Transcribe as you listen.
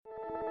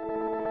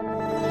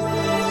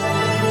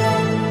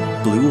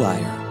Blue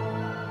Wire.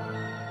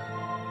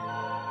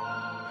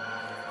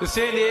 The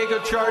San Diego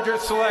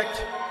Chargers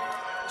select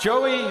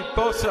Joey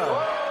Bosa.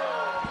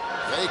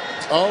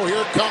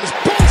 Here comes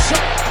Bosa.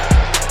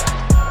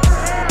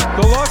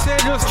 The Los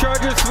Angeles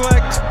Chargers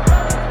select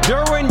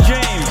Derwin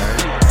James.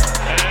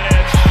 And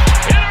it's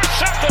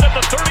intercepted at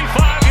the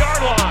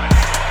 35-yard line.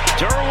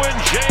 Derwin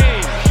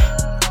James.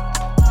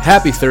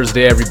 Happy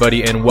Thursday,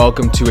 everybody, and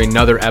welcome to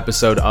another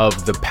episode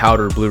of the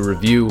Powder Blue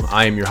Review.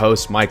 I am your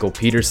host, Michael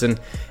Peterson,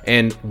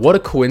 and what a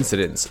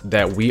coincidence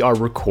that we are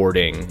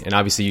recording, and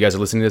obviously you guys are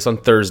listening to this on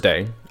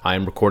Thursday. I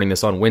am recording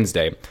this on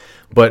Wednesday,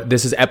 but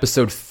this is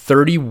episode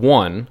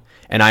 31,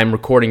 and I am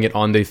recording it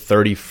on the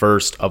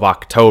 31st of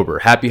October.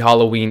 Happy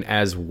Halloween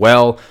as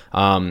well.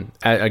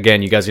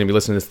 Again, you guys are going to be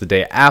listening to this the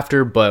day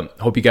after, but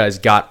hope you guys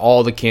got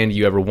all the candy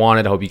you ever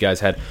wanted. I hope you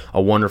guys had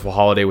a wonderful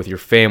holiday with your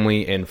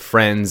family and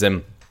friends,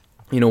 and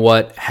you know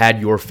what, had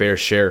your fair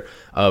share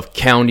of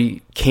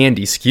candy,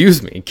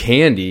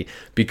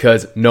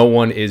 because no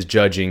one is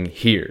judging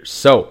here.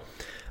 So,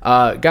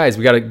 guys,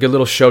 we got a good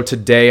little show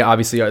today.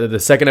 Obviously, the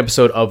second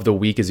episode of the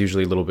week is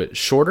usually a little bit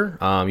shorter.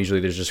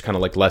 Usually there's just kind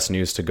of like less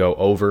news to go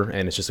over,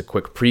 and it's just a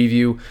quick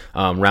preview,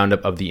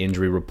 roundup of the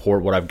injury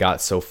report, what I've got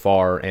so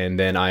far, and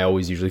then I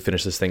always usually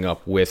finish this thing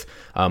up with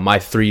my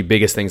three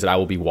biggest things that I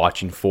will be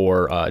watching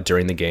for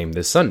during the game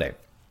this Sunday.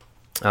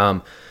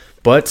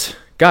 But,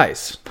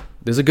 guys,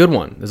 there's a good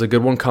one. There's a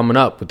good one coming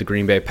up with the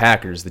Green Bay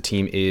Packers. The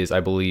team is,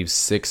 I believe,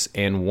 6-1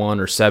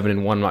 or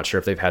 7-1. I'm not sure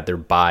if they've had their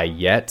bye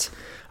yet,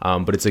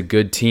 but it's a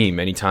good team.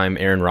 Anytime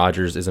Aaron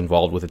Rodgers is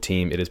involved with a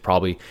team, it is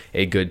probably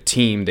a good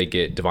team. They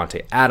get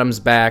Devontae Adams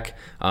back.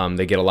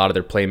 They get a lot of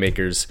their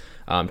playmakers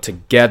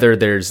together.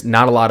 There's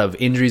not a lot of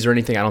injuries or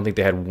anything. I don't think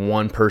they had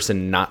one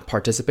person not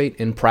participate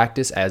in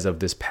practice as of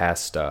this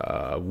past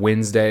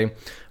Wednesday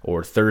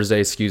or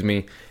Thursday,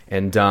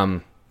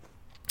 and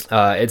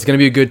it's going to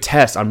be a good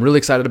test. I'm really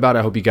excited about it.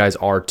 I hope you guys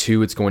are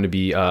too. It's going to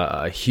be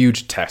a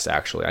huge test,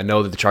 actually. I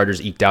know that the Chargers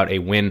eked out a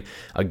win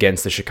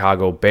against the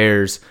Chicago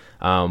Bears,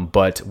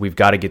 but we've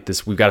got to get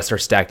this. We've got to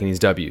start stacking these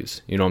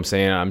W's. You know what I'm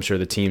saying? I'm sure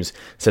the teams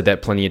said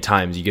that plenty of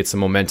times. You get some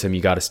momentum, you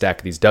got to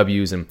stack these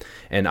W's, and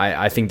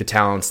I think the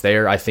talent's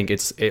there. I think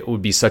it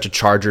would be such a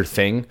Charger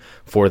thing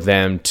for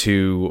them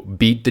to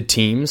beat the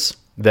teams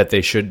that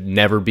they should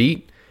never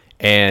beat,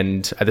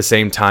 and at the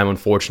same time,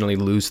 unfortunately,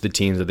 lose to the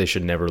teams that they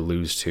should never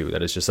lose to.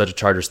 That is just such a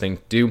Chargers thing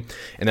to do,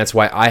 and that's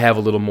why I have a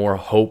little more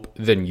hope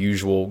than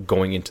usual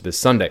going into this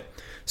Sunday.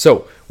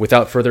 So,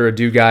 without further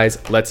ado, guys,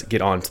 let's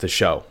get on to the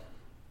show.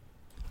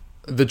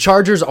 The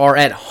Chargers are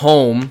at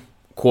home,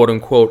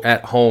 quote-unquote,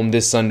 at home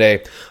this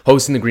Sunday,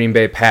 hosting the Green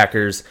Bay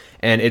Packers,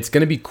 and it's going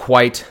to be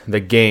quite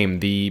the game.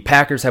 The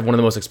Packers have one of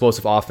the most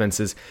explosive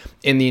offenses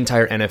in the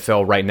entire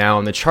NFL right now,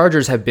 and the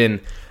Chargers have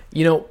been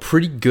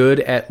pretty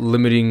good at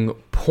limiting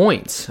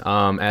points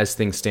as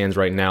things stands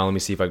right now. Let me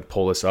see if I can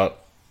pull this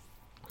up.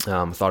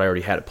 I thought I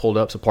already had it pulled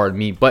up, so pardon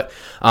me. But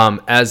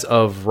as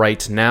of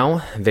right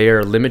now, they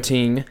are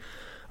limiting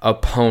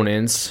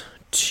opponents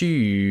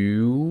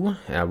to...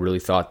 I really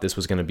thought this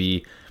was going to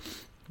be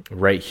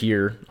right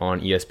here on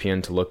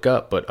ESPN to look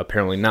up, but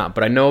apparently not.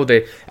 But I know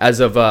they, as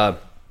of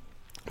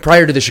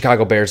prior to the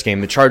Chicago Bears game,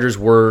 the Chargers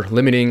were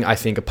limiting, I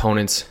think,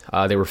 opponents.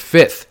 They were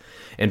fifth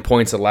in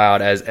points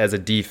allowed as a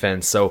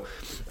defense. So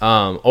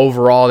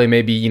overall, they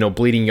may be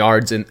bleeding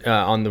yards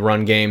on the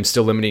run game,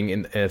 still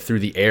limiting through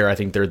the air. I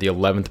think they're the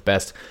 11th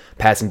best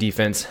passing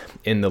defense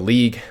in the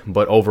league.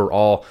 But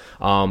overall,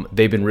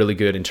 they've been really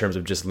good in terms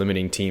of just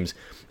limiting teams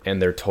and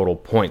their total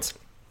points.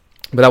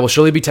 But that will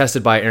surely be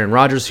tested by Aaron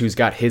Rodgers, who's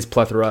got his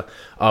plethora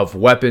of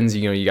weapons.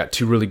 You got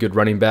two really good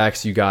running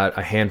backs. You got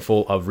a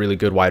handful of really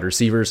good wide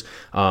receivers,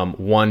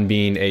 one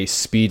being a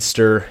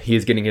speedster. He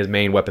is getting his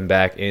main weapon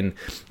back in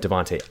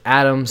Devontae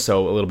Adams,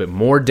 so a little bit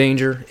more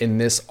danger in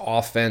this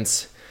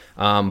offense.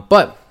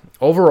 But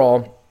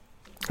overall,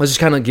 let's just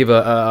kind of give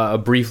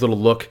a brief little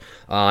look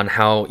on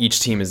how each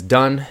team is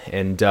done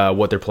and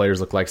what their players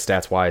look like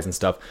stats-wise and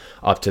stuff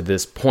up to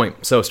this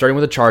point. So starting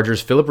with the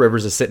Chargers, Phillip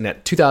Rivers is sitting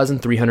at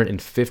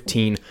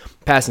 2,315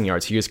 passing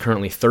yards. He is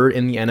currently third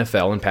in the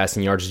NFL in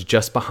passing yards,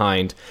 just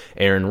behind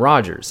Aaron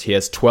Rodgers. He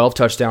has 12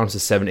 touchdowns to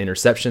 7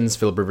 interceptions.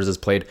 Phillip Rivers has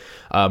played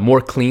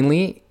more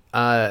cleanly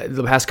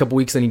the past couple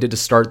weeks than he did to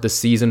start the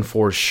season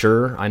for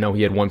sure. I know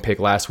he had one pick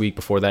last week.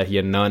 Before that, he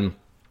had none.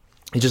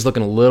 He's just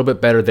looking a little bit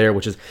better there,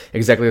 which is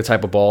exactly the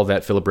type of ball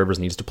that Phillip Rivers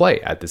needs to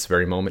play at this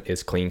very moment,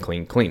 is clean,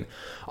 clean, clean.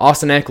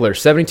 Austin Eckler,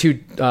 72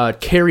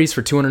 carries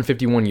for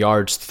 251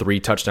 yards,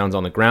 3 touchdowns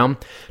on the ground,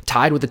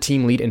 tied with the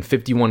team lead in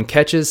 51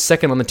 catches,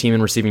 second on the team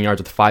in receiving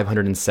yards with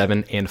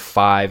 507 and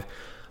 5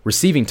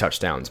 receiving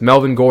touchdowns.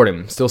 Melvin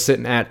Gordon, still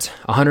sitting at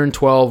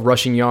 112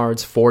 rushing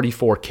yards,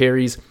 44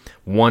 carries,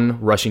 1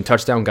 rushing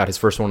touchdown, got his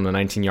first one on a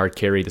 19-yard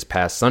carry this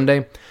past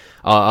Sunday.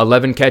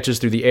 11 catches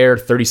through the air,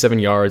 37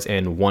 yards,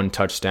 and 1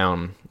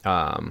 touchdown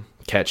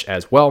catch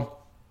as well.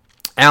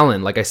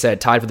 Allen, like I said,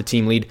 tied for the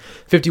team lead,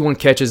 51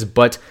 catches,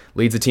 but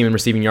leads the team in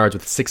receiving yards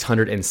with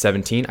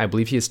 617. I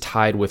believe he is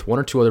tied with one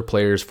or two other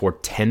players for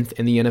 10th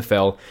in the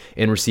NFL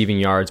in receiving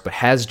yards, but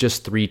has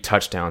just 3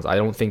 touchdowns. I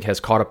don't think has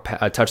caught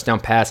a touchdown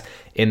pass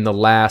in the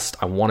last,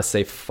 I want to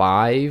say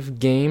 4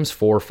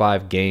 or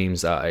 5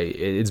 games.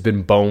 It's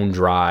been bone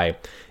dry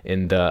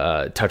in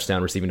the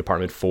touchdown receiving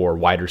department for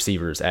wide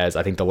receivers, as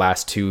I think the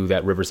last 2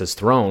 that Rivers has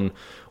thrown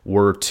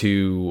were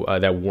to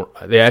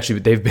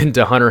they've been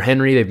to Hunter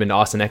Henry, they've been to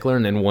Austin Eckler,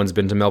 and then one's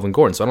been to Melvin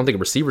Gordon. So I don't think a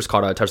receiver's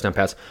caught a touchdown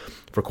pass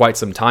for quite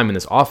some time in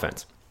this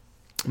offense.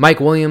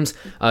 Mike Williams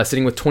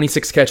sitting with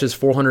 26 catches,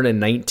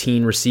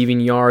 419 receiving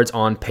yards,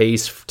 on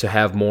pace to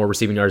have more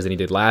receiving yards than he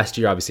did last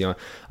year. Obviously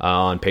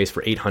on pace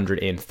for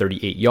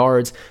 838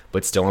 yards,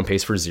 but still on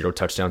pace for 0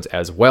 touchdowns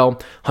as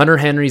well. Hunter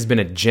Henry's been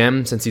a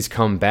gem since he's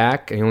come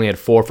back. He only had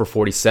 4 for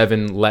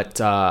 47, let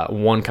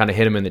one kind of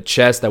hit him in the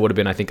chest. That would have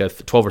been, I think, a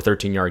 12 or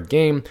 13 yard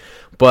game,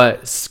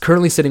 but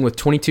currently sitting with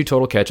 22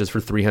 total catches for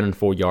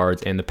 304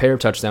 yards and the pair of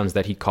touchdowns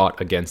that he caught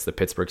against the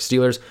Pittsburgh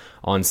Steelers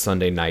on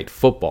Sunday Night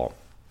Football.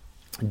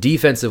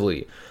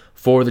 Defensively,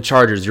 for the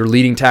Chargers, your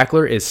leading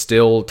tackler is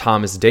still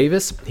Thomas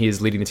Davis. He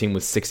is leading the team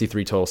with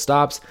 63 total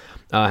stops,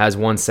 has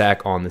 1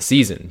 sack on the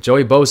season.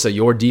 Joey Bosa,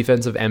 your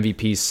defensive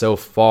MVP so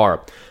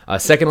far.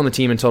 Second on the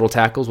team in total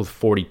tackles with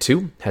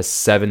 42, has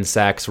 7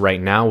 sacks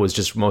right now, was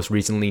just most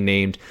recently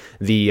named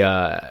the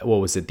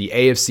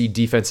AFC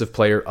Defensive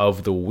Player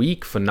of the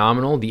Week.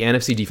 Phenomenal. The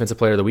NFC Defensive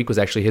Player of the Week was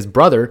actually his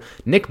brother,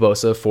 Nick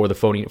Bosa, for the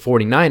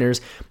 49ers,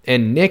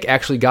 and Nick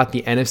actually got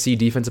the NFC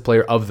Defensive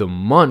Player of the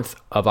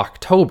Month of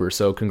October,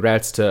 so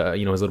congrats to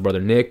his little brother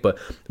Nick, but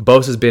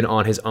Bosa's been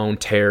on his own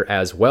tear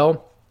as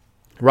well.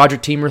 Roger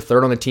Teamer,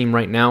 third on the team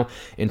right now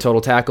in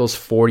total tackles,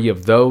 40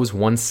 of those,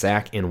 1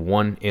 sack and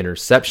 1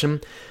 interception.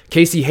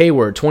 Casey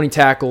Hayward, 20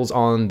 tackles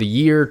on the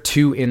year,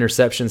 2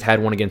 interceptions, had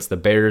one against the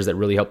Bears that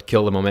really helped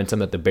kill the momentum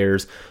that the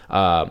Bears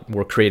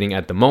were creating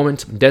at the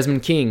moment.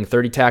 Desmond King,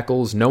 30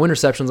 tackles, no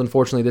interceptions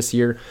unfortunately this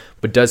year,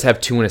 but does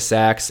have 2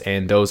 sacks,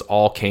 and those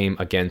all came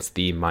against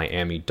the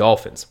Miami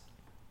Dolphins.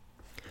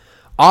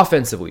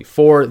 Offensively,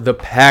 for the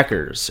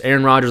Packers,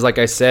 Aaron Rodgers, like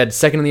I said,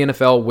 second in the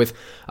NFL with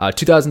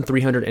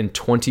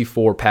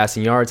 2,324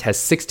 passing yards, has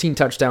 16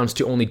 touchdowns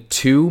to only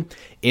 2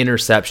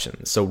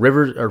 interceptions. So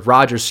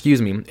Rodgers,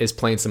 is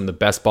playing some of the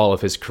best ball of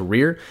his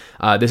career.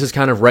 This is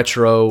kind of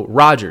retro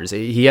Rodgers.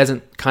 He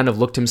hasn't kind of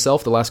looked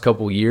himself the last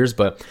couple of years,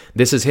 but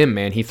this is him,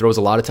 man. He throws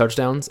a lot of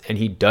touchdowns, and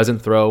he doesn't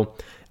throw,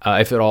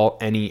 if at all,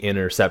 any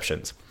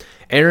interceptions.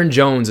 Aaron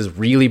Jones is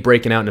really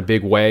breaking out in a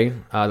big way,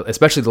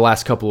 especially the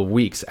last couple of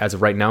weeks. As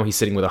of right now, he's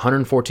sitting with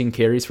 114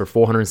 carries for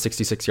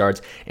 466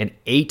 yards and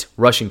 8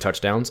 rushing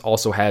touchdowns.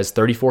 Also has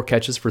 34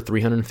 catches for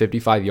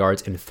 355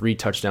 yards and 3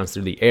 touchdowns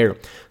through the air.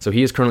 So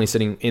he is currently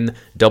sitting in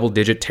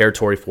double-digit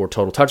territory for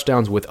total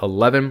touchdowns with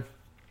 11.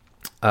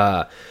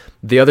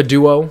 The other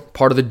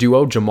part of the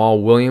duo,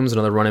 Jamal Williams,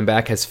 another running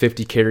back, has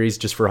 50 carries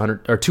just for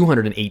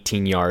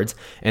 218 yards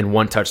and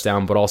 1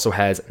 touchdown, but also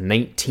has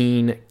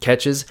 19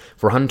 catches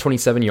for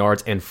 127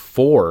 yards and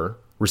 4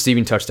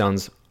 receiving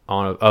touchdowns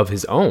of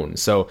his own.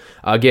 So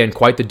again,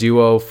 quite the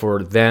duo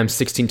for them.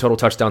 16 total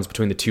touchdowns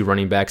between the 2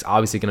 running backs.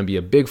 Obviously going to be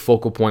a big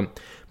focal point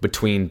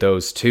between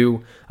those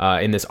 2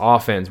 in this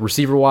offense.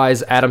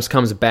 Receiver-wise, Adams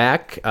comes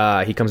back.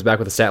 He comes back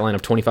with a stat line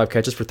of 25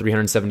 catches for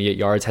 378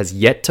 yards, has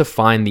yet to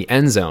find the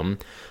end zone,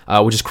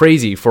 which is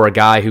crazy for a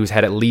guy who's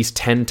had at least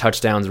 10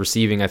 touchdowns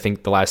receiving, I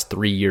think, the last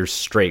 3 years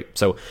straight.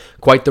 So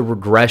quite the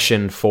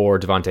regression for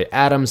Devontae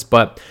Adams,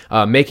 but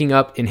making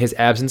up in his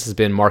absence has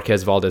been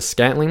Marquez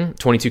Valdes-Scantling,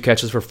 22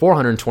 catches for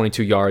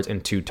 422 yards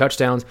and 2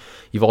 touchdowns.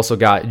 You've also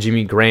got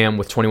Jimmy Graham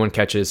with 21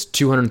 catches,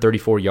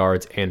 234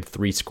 yards, and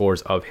 3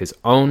 scores of his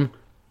own.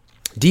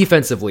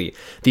 Defensively,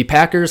 the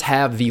Packers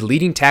have the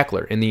leading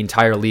tackler in the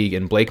entire league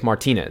in Blake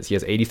Martinez. He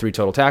has 83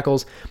 total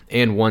tackles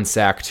and 1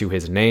 sack to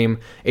his name.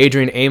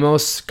 Adrian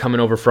Amos, coming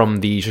over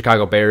from the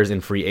Chicago Bears in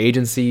free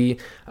agency.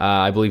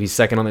 I believe he's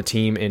second on the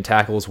team in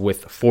tackles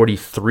with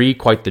 43.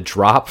 Quite the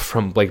drop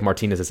from Blake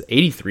Martinez's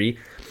 83.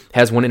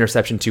 Has 1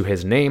 interception to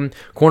his name.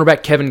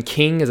 Cornerback Kevin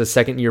King is a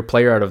second-year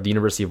player out of the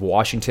University of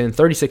Washington.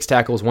 36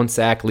 tackles, 1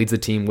 sack, leads the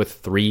team with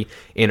 3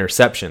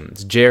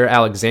 interceptions. Jair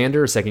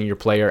Alexander, a second-year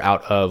player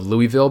out of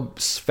Louisville,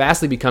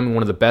 fastly becoming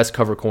one of the best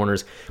cover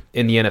corners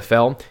in the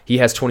NFL. He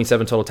has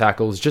 27 total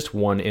tackles, just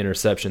 1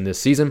 interception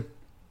this season.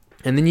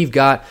 And then you've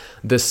got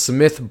the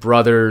Smith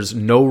brothers,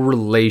 no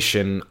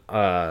relation,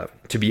 to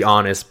be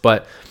honest,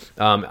 but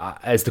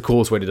as the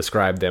coolest way to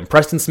describe them.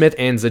 Preston Smith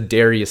and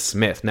Zadarius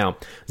Smith. Now,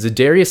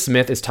 Zadarius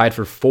Smith is tied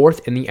for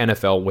 4th in the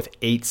NFL with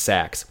 8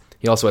 sacks.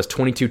 He also has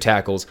 27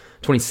 tackles,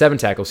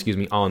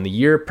 on the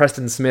year.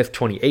 Preston Smith,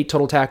 28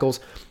 total tackles,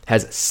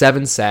 has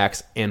 7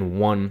 sacks and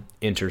 1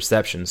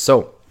 interception.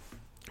 So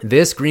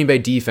this Green Bay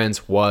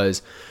defense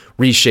was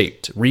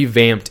reshaped,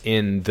 revamped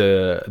in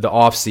the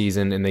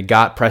offseason, and they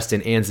got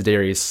Preston and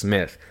Zadarius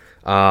Smith.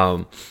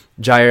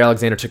 Jair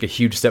Alexander took a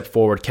huge step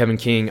forward. Kevin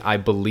King, I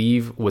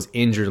believe, was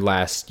injured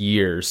last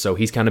year, so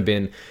he's kind of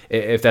been,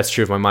 if that's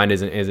true, if my mind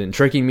isn't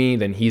tricking me,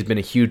 then he's been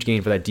a huge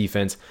gain for that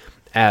defense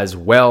as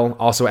well.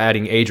 Also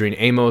adding Adrian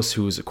Amos,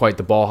 who's quite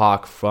the ball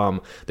hawk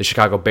from the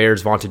Chicago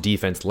Bears' vaunted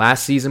defense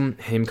last season.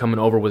 Him coming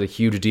over was a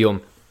huge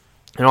deal.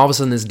 And all of a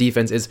sudden, this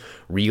defense is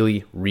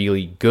really,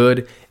 really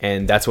good.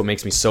 And that's what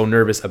makes me so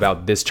nervous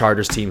about this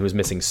Chargers team, who's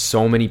missing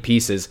so many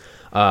pieces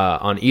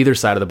on either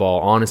side of the ball,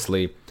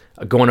 honestly,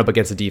 going up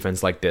against a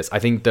defense like this. I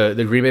think the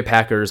Green Bay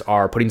Packers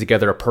are putting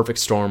together a perfect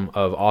storm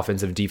of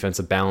offensive,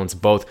 defensive balance,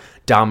 both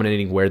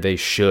dominating where they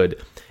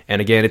should.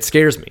 And again, it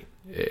scares me.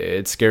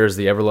 It scares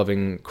the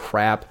ever-loving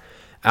crap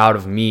out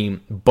of me.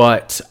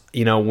 But,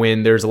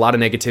 when there's a lot of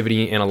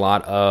negativity and a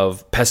lot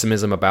of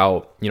pessimism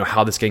about,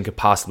 how this game could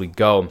possibly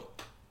go,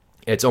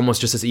 it's almost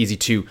just as easy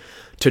to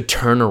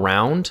turn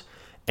around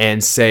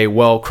and say,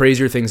 well,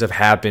 crazier things have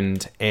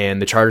happened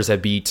and the Chargers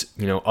have beat,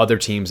 other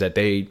teams that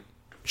they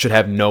should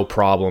have no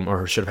problem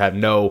or should have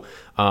had no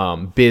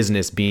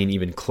business being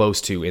even close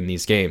to in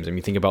these games. I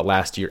mean, think about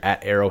last year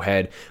at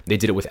Arrowhead. They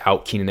did it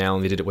without Keenan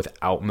Allen. They did it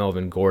without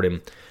Melvin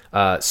Gordon.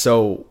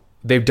 So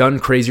they've done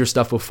crazier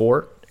stuff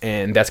before,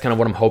 and that's kind of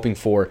what I'm hoping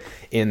for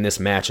in this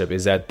matchup,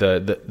 is that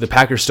the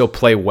Packers still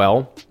play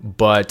well,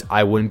 but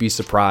I wouldn't be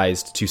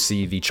surprised to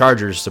see the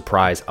Chargers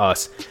surprise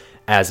us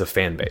as a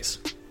fan base.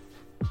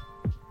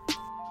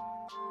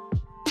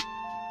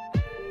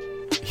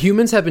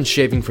 Humans have been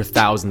shaving for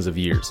thousands of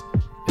years,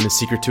 and the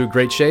secret to a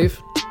great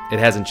shave? It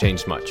hasn't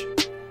changed much.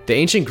 The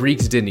ancient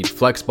Greeks didn't need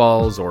flex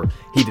balls or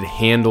heated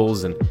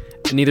handles, and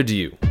neither do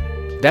you.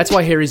 That's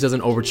why Harry's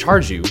doesn't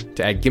overcharge you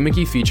to add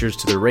gimmicky features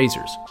to their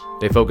razors.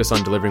 They focus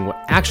on delivering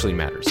what actually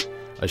matters,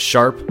 a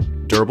sharp,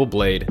 durable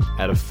blade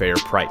at a fair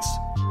price.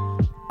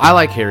 I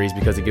like Harry's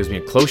because it gives me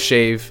a close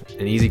shave,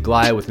 an easy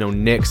glide with no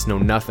nicks, no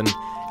nothing,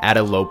 at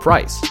a low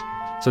price.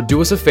 So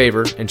do us a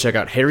favor and check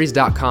out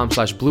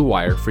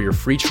harrys.com/bluewire for your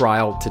free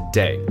trial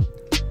today.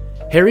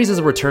 Harry's is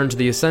a return to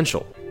the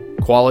essential: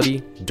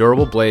 quality,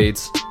 durable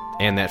blades,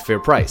 and that fair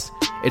price.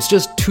 It's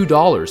just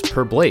 $2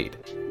 per blade.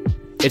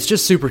 It's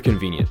just super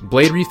convenient.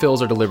 Blade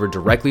refills are delivered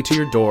directly to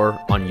your door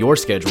on your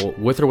schedule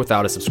with or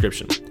without a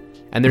subscription.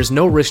 And there's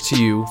no risk to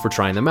you for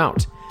trying them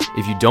out.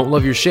 If you don't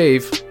love your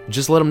shave,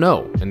 just let them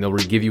know and they'll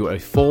give you a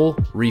full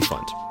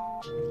refund.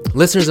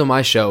 Listeners of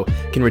my show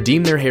can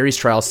redeem their Harry's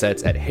trial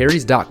sets at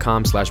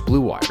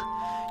harrys.com/bluewire.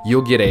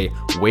 You'll get a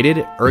weighted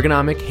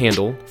ergonomic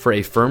handle for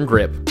a firm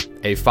grip,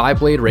 a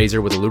 5-blade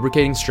razor with a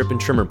lubricating strip and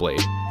trimmer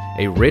blade,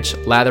 a rich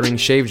lathering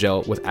shave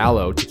gel with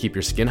aloe to keep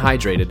your skin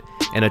hydrated,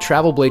 and a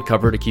travel blade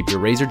cover to keep your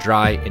razor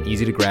dry and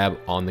easy to grab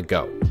on the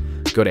go.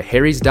 Go to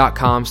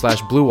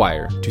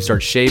harrys.com/bluewire to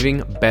start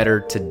shaving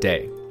better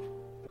today.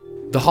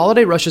 The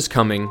holiday rush is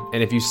coming,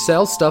 and if you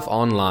sell stuff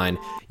online,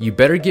 you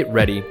better get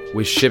ready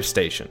with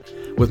ShipStation.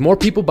 With more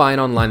people buying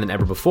online than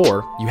ever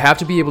before, you have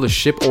to be able to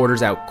ship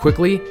orders out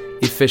quickly,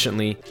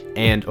 efficiently,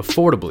 and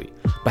affordably.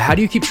 But how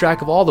do you keep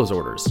track of all those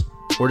orders?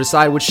 Or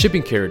decide which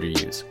shipping carrier to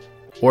use?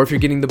 Or if you're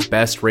getting the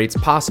best rates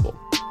possible?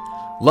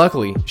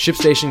 Luckily,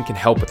 ShipStation can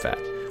help with that.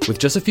 With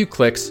just a few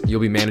clicks,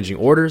 you'll be managing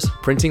orders,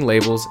 printing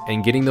labels,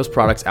 and getting those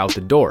products out the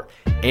door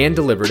and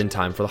delivered in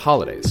time for the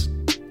holidays.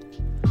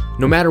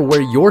 No matter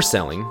where you're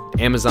selling,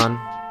 Amazon,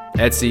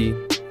 Etsy,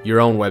 your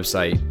own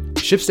website,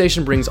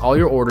 ShipStation brings all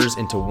your orders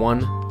into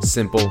one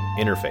simple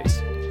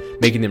interface,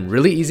 making them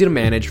really easy to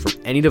manage from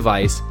any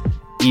device,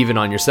 even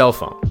on your cell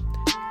phone.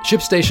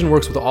 ShipStation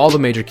works with all the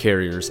major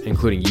carriers,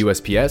 including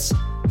USPS,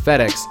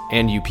 FedEx,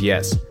 and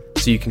UPS,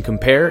 so you can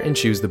compare and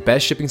choose the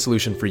best shipping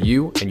solution for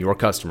you and your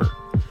customer.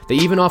 They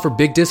even offer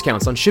big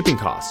discounts on shipping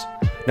costs.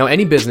 Now,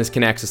 any business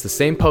can access the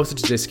same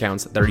postage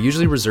discounts that are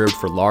usually reserved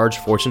for large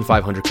Fortune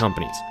 500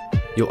 companies.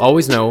 You'll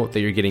always know that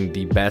you're getting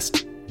the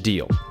best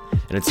deal.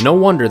 And it's no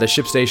wonder that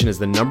ShipStation is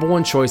the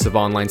 #1 choice of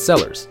online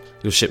sellers.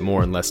 You'll ship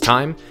more in less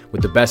time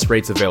with the best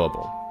rates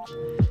available.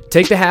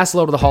 Take the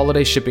hassle out of the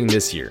holiday shipping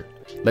this year.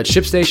 Let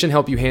ShipStation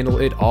help you handle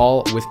it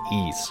all with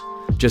ease.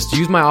 Just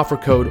use my offer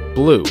code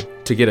BLUE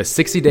to get a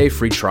 60-day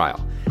free trial.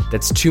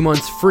 That's 2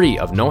 months free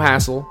of no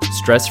hassle,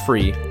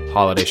 stress-free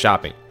holiday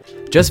shopping.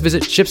 Just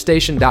visit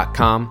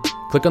ShipStation.com,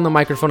 click on the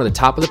microphone at the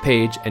top of the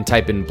page, and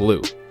type in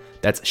BLUE.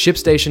 That's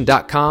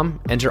ShipStation.com,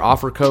 enter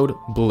offer code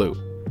BLUE.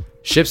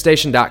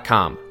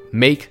 ShipStation.com.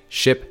 Make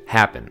ship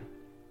happen.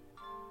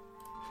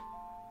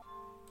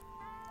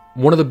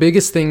 One of the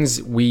biggest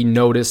things we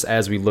notice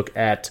as we look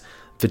at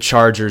the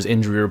Chargers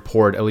injury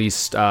report, at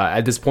least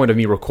at this point of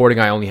me recording,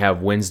 I only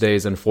have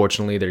Wednesdays.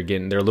 Unfortunately, they're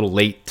a little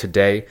late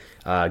today,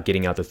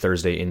 getting out the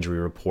Thursday injury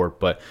report.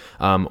 But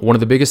one of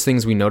the biggest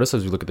things we notice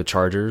as we look at the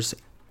Chargers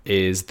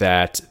is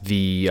that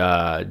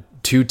the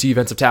two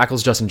defensive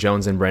tackles, Justin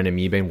Jones and Brandon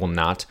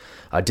Mebane,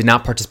 did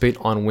not participate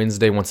on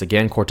Wednesday. Once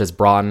again, Cortez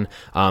Broughton,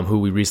 who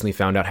we recently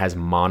found out has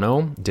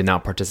mono, did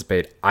not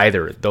participate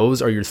either.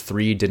 Those are your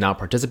 3 did not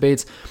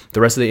participates.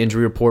 The rest of the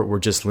injury report were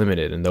just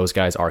limited, and those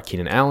guys are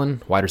Keenan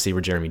Allen, wide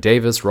receiver Jeremy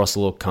Davis,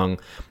 Russell Okung,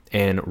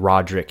 and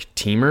Roderick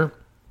Teamer.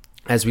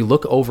 As we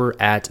look over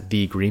at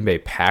the Green Bay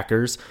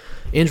Packers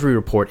injury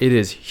report, it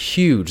is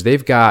huge.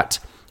 They've got,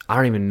 I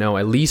don't even know,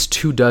 at least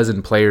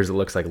 24 players it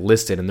looks like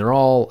listed, and they're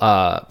all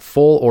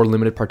full or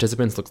limited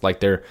participants. Looks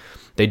like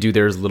they do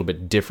theirs a little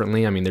bit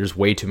differently. I mean, there's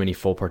way too many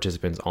full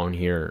participants on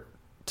here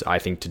I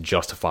think, to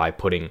justify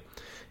putting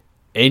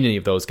any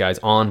of those guys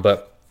on.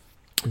 But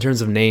in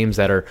terms of names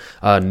that are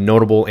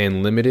notable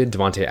and limited,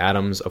 Davante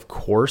Adams, of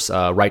course.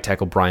 Right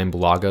tackle Brian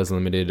Bulaga is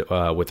limited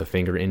with a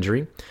finger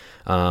injury.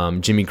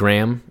 Jimmy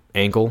Graham,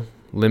 ankle,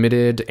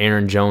 limited.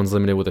 Aaron Jones,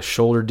 limited with a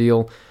shoulder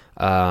deal.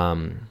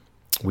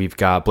 We've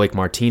got Blake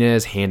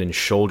Martinez, hand and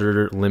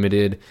shoulder,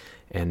 limited.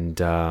 And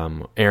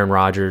Aaron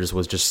Rodgers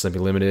was just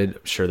simply limited.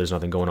 Sure, there's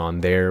nothing going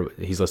on there.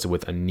 He's listed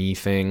with a knee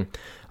thing.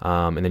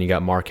 And then you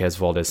got Marquez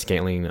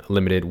Valdez-Scantling,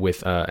 limited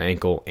with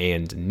ankle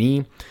and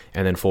knee.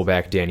 And then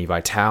fullback Danny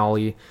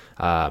Vitale,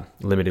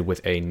 limited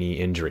with a knee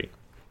injury.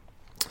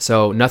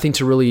 So nothing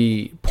to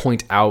really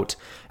point out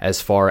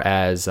as far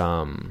as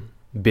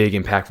big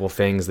impactful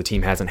things. The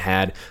team hasn't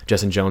had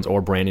Justin Jones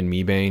or Brandon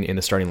Mebane in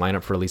the starting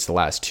lineup for at least the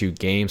last 2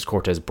 games.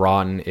 Cortez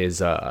Broughton is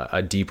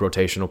a deep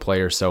rotational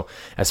player. So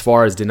as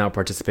far as did not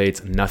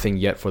participate, nothing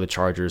yet for the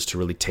Chargers to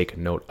really take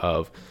note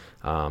of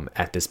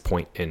at this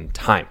point in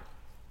time.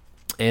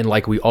 And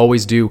like we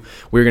always do,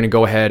 we're going to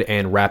go ahead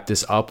and wrap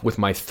this up with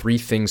my 3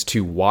 things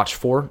to watch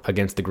for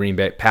against the Green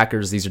Bay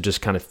Packers. These are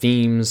just kind of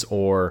themes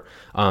or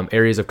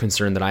areas of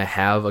concern that I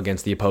have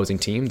against the opposing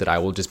team that I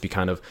will just be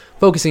kind of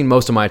focusing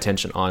most of my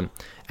attention on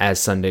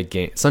as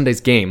Sunday's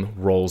game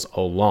rolls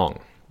along.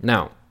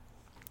 Now,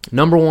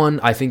 number 1,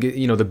 I think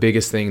the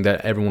biggest thing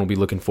that everyone will be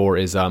looking for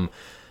is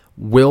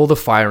will the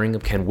firing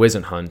of Ken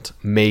Wisenhunt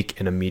make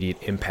an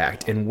immediate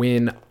impact? And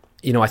when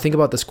I think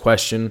about this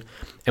question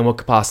and what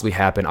could possibly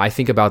happen, I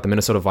think about the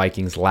Minnesota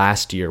Vikings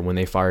last year when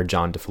they fired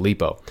John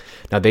DeFilippo.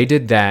 Now, they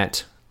did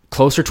that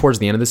closer towards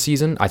the end of the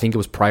season. I think it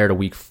was prior to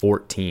week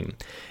 14.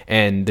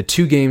 And the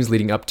 2 games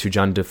leading up to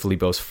John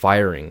DeFilippo's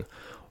firing,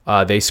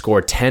 they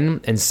scored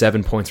 10 and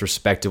 7 points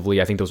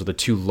respectively. I think those were the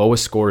 2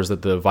 lowest scores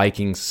that the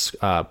Vikings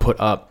put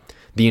up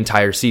the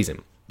entire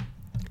season.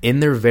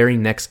 In their very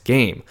next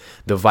game,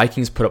 the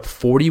Vikings put up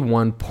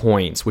 41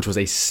 points, which was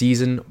a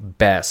season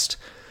best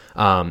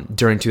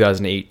during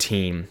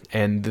 2018,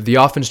 and the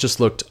offense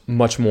just looked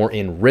much more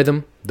in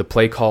rhythm. The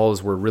play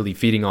calls were really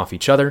feeding off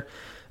each other.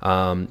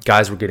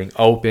 Guys were getting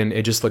open.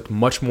 It just looked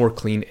much more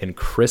clean and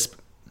crisp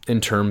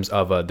in terms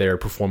of their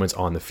performance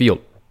on the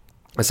field.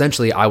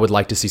 Essentially, I would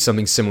like to see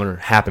something similar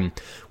happen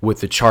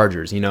with the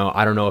Chargers.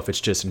 I don't know if it's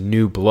just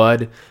new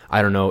blood.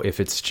 I don't know if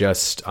it's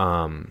just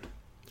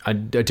a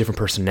different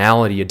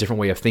personality, a different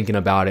way of thinking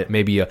about it,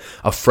 maybe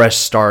a fresh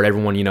start.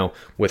 Everyone,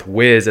 with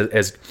Wiz,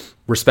 as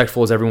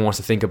respectful as everyone wants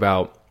to think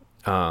about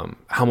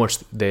how much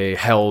they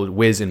held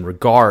Wiz in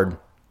regard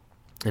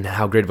and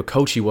how great of a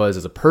coach he was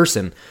as a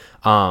person,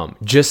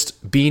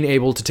 just being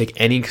able to take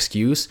any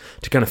excuse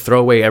to kind of throw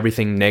away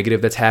everything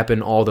negative that's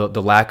happened, all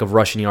the lack of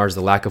rushing yards,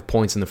 the lack of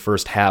points in the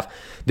first half.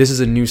 This is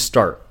a new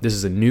start. This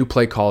is a new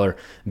play caller.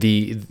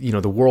 The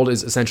world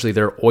is essentially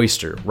their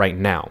oyster right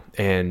now.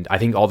 And I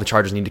think all the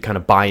Chargers need to kind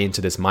of buy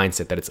into this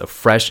mindset that it's a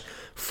fresh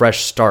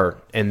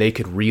start, and they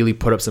could really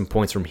put up some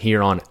points from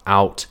here on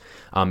out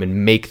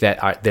and make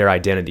that their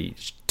identity.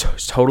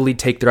 Totally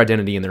take their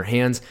identity in their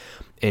hands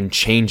and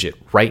change it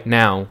right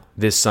now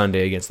this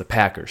Sunday against the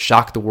Packers.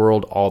 Shock the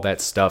world, all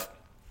that stuff.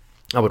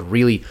 I would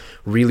really,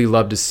 really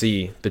love to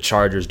see the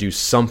Chargers do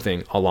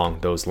something along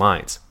those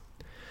lines.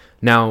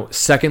 Now,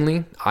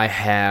 secondly, I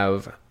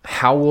have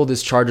how will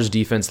this Chargers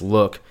defense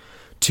look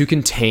to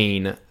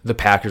contain the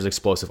Packers'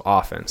 explosive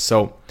offense?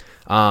 So,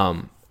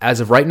 as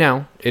of right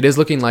now, it is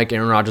looking like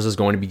Aaron Rodgers is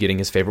going to be getting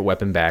his favorite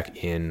weapon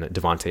back in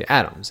Davante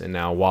Adams. And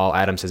now, while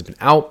Adams has been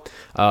out,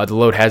 the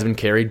load has been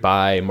carried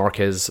by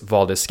Marquez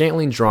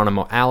Valdez-Scantling,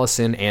 Geronimo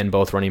Allison, and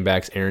both running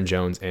backs Aaron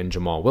Jones and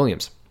Jamal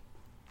Williams.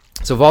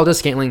 So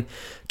Valdez-Scantling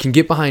can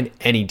get behind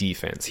any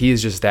defense. He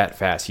is just that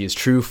fast. He is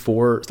true sub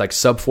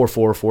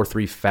 4.4,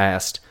 4.3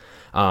 fast.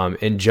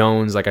 And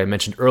Jones, like I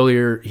mentioned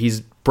earlier, he's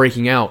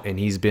breaking out, and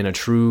he's been a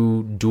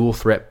true dual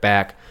threat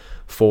back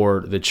for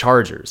the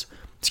Chargers.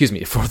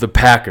 For the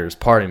Packers,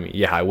 pardon me.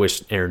 Yeah, I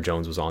wish Aaron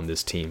Jones was on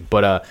this team.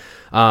 But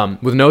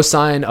with no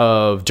sign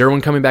of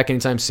Derwin coming back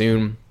anytime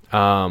soon,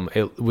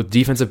 with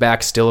defensive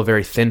backs still a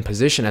very thin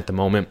position at the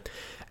moment,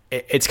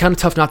 it's kind of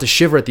tough not to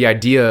shiver at the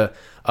idea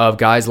of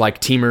guys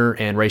like Teamer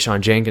and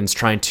Rayshawn Jenkins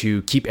trying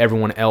to keep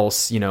everyone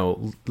else,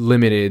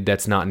 limited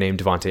that's not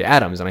named Davante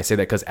Adams. And I say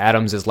that because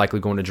Adams is likely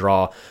going to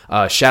draw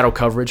shadow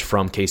coverage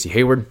from Casey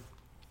Hayward.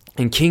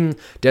 And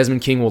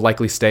Desmond King will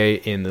likely stay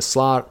in the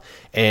slot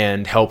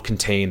and help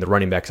contain the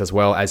running backs as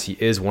well, as he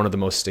is one of the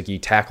most sticky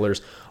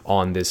tacklers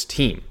on this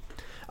team.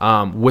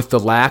 With the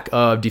lack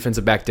of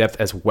defensive back depth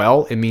as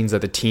well, it means that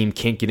the team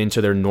can't get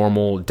into their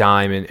normal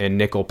dime and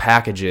nickel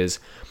packages,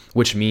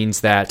 which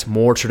means that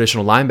more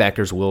traditional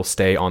linebackers will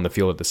stay on the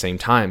field at the same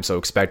time. So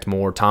expect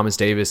more Thomas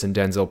Davis and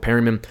Denzel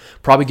Perryman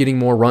probably getting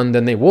more run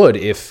than they would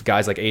if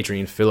guys like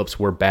Adrian Phillips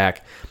were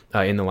back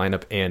in the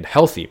lineup and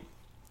healthy.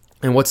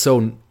 And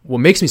what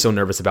makes me so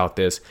nervous about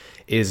this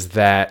is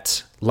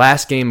that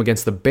last game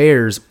against the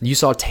Bears, you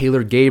saw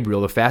Taylor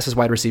Gabriel, the fastest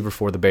wide receiver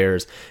for the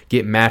Bears,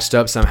 get matched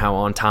up somehow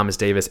on Thomas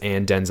Davis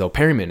and Denzel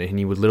Perryman, and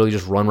he would literally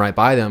just run right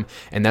by them,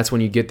 and that's when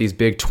you get these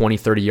big 20,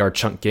 30-yard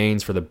chunk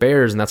gains for the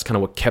Bears, and that's kind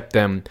of what kept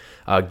them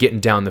getting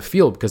down the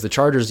field, because the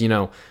Chargers,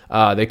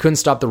 they couldn't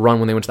stop the run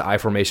when they went to the I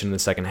formation in the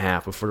second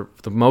half, but for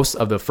the most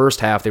of the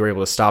first half, they were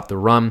able to stop the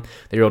run,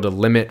 they were able to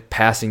limit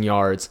passing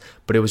yards,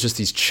 but it was just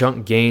these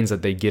chunk gains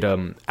that they get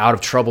out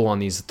of trouble on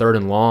these third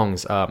and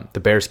longs. The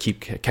Bears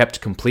kept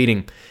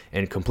completing,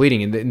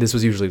 and this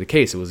was usually the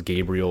case. It was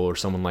Gabriel or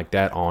someone like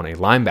that on a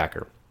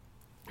linebacker,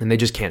 and they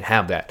just can't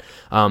have that.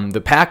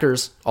 The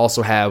Packers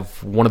also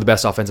have one of the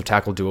best offensive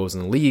tackle duos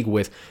in the league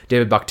with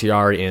David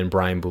Bakhtiari and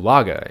Brian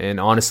Bulaga, and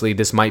honestly,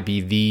 this might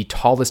be the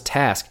tallest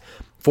task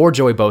for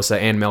Joey Bosa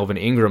and Melvin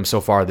Ingram so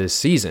far this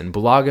season.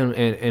 Bulaga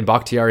and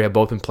Bakhtiari have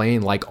both been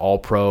playing like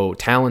all-pro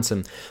talents,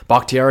 and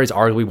Bakhtiari is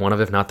arguably one of,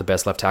 if not the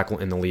best left tackle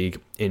in the league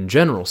in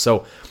general.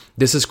 So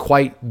this is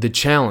quite the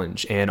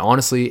challenge, and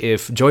honestly,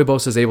 if Joey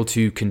Bosa is able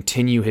to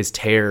continue his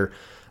tear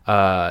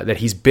that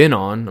he's been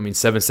on,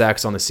 7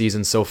 sacks on the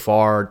season so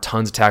far,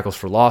 tons of tackles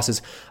for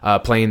losses,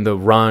 playing the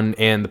run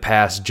and the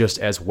pass just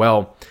as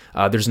well,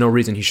 there's no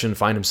reason he shouldn't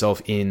find himself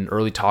in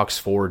early talks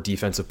for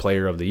Defensive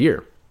Player of the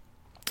Year.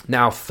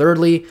 Now,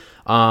 thirdly,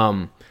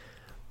 I'm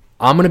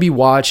going to be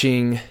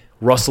watching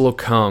Russell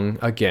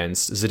Okung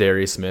against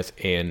Zadarius Smith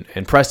and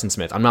Preston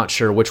Smith. I'm not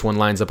sure which one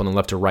lines up on the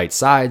left or right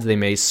sides. They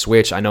may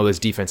switch. I know this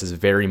defense is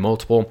very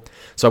multiple,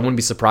 so I wouldn't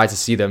be surprised to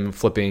see them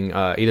flipping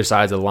either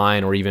side of the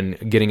line or even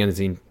getting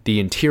into the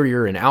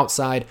interior and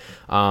outside.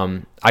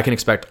 I can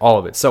expect all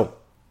of it. So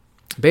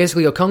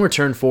basically, Okung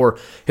returned for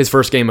his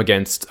first game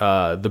against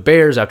the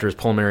Bears after his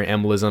pulmonary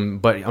embolism,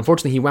 but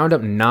unfortunately, he wound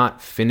up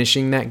not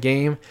finishing that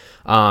game.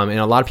 And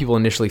a lot of people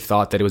initially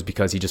thought that it was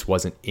because he just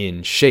wasn't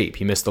in shape.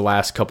 He missed the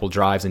last couple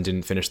drives and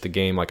didn't finish the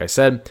game, like I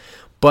said.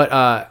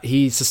 But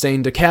he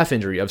sustained a calf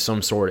injury of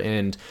some sort,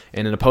 and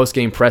in a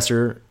post-game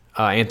presser,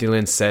 Anthony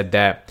Lynn said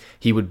that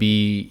he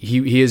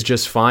is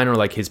just fine, or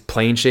like his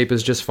playing shape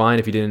is just fine.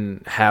 If he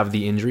didn't have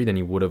the injury, then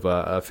he would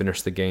have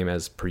finished the game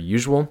as per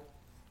usual.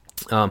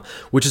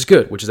 Which is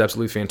good, which is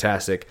absolutely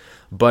fantastic.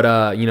 But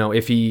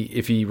if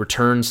he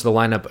returns to the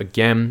lineup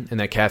again and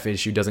that calf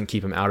issue doesn't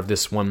keep him out of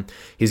this one,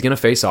 he's going to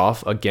face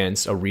off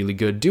against a really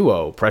good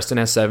duo. Preston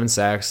has 7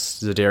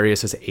 sacks,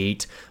 Zadarius has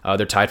 8.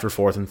 They're tied for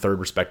 4th and 3rd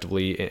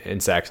respectively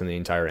in sacks in the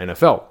entire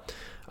NFL.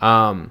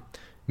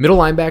 Middle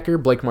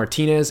linebacker Blake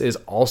Martinez is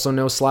also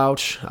no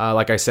slouch.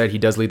 Like I said, he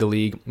does lead the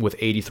league with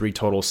 83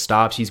 total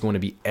stops. He's going to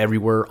be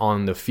everywhere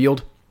on the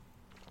field.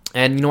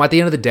 And, at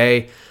the end of the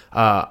day,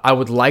 I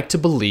would like to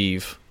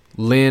believe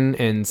Lynn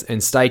and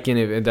Steichen,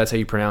 if that's how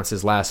you pronounce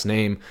his last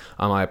name.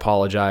 I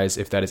apologize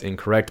if that is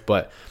incorrect,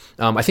 but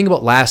I think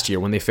about last year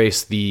when they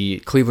faced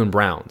the Cleveland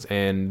Browns,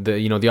 and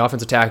the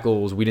offensive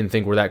tackles we didn't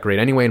think were that great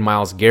anyway. And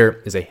Myles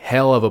Garrett is a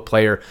hell of a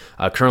player.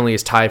 Currently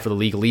is tied for the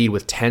league lead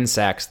with 10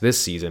 sacks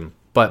this season.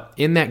 But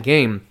in that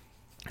game,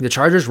 the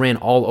Chargers ran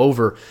all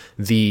over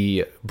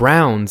the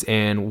Browns,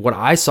 and what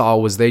I saw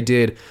was they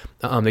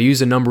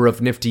used a number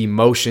of nifty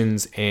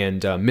motions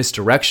and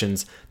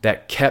misdirections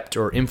that kept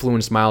or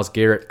influenced Myles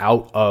Garrett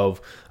out of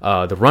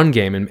the run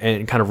game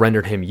and kind of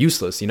rendered him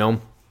useless.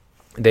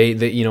 They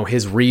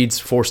his reads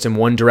forced him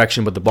one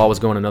direction, but the ball was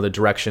going another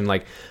direction.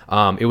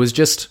 It was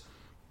just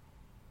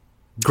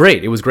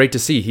great. It was great to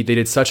see. They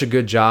did such a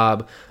good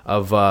job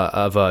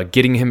of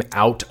getting him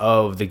out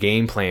of the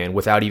game plan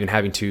without even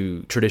having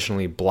to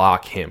traditionally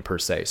block him per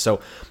se. So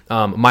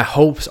my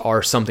hopes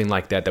are something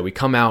like that we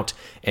come out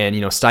and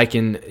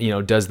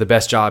Steichen does the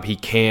best job he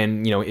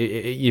can.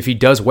 If he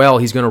does well,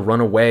 he's going to run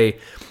away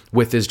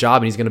with this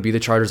job, and he's going to be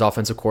the Chargers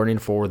offensive coordinator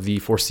for the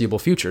foreseeable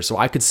future. So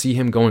I could see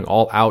him going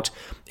all out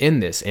in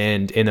this.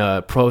 And in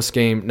a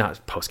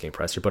not post-game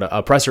presser, but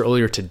a presser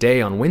earlier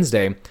today on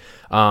Wednesday,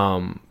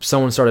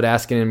 someone started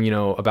asking him,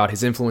 about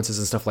his influences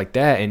and stuff like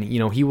that. And,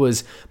 he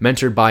was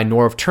mentored by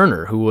Norv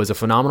Turner, who was a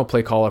phenomenal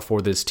play caller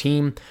for this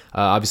team.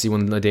 Obviously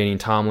when LaDainian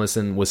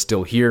Tomlinson was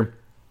still here.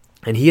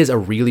 And he is a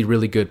really,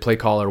 really good play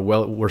caller,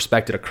 well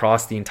respected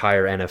across the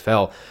entire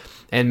NFL.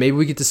 And maybe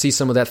we get to see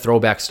some of that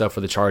throwback stuff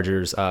for the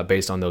Chargers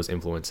based on those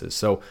influences.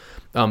 So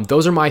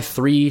those are my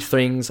 3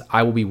 things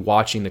I will be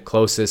watching the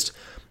closest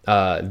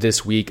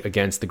this week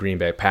against the Green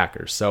Bay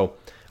Packers. So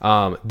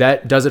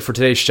that does it for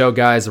today's show,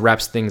 guys. It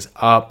wraps things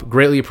up.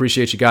 Greatly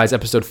appreciate you guys.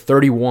 Episode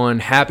 31.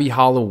 Happy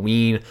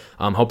Halloween.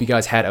 Hope you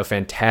guys had a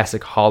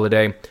fantastic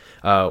holiday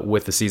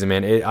with the season,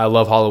 man. I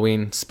love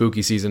Halloween.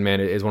 Spooky season, man.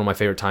 It is one of my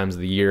favorite times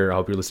of the year. I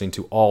hope you're listening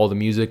to all the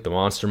music, the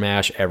Monster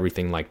Mash,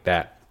 everything like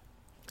that.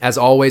 As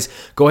always,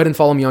 go ahead and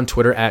follow me on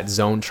Twitter at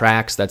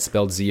ZoneTracks. That's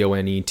spelled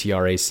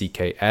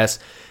ZoneTracks.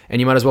 And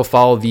you might as well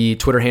follow the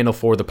Twitter handle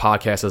for the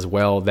podcast as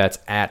well. That's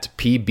at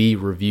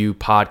PB Review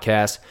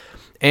Podcast.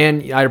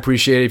 And I'd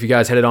appreciate it if you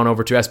guys headed on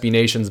over to SB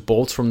Nation's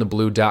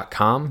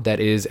boltsfromtheblue.com. That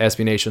is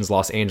SB Nation's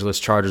Los Angeles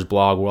Chargers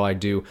blog, where I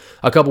do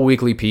a couple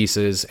weekly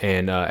pieces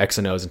and X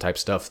and O's and type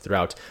stuff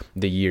throughout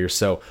the year.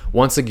 So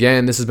once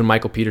again, this has been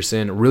Michael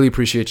Peterson. Really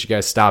appreciate you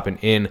guys stopping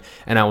in.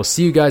 And I will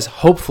see you guys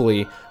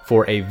hopefully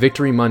for a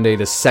Victory Monday,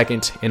 the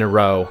second in a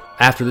row,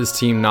 after this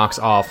team knocks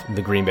off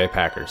the Green Bay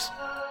Packers.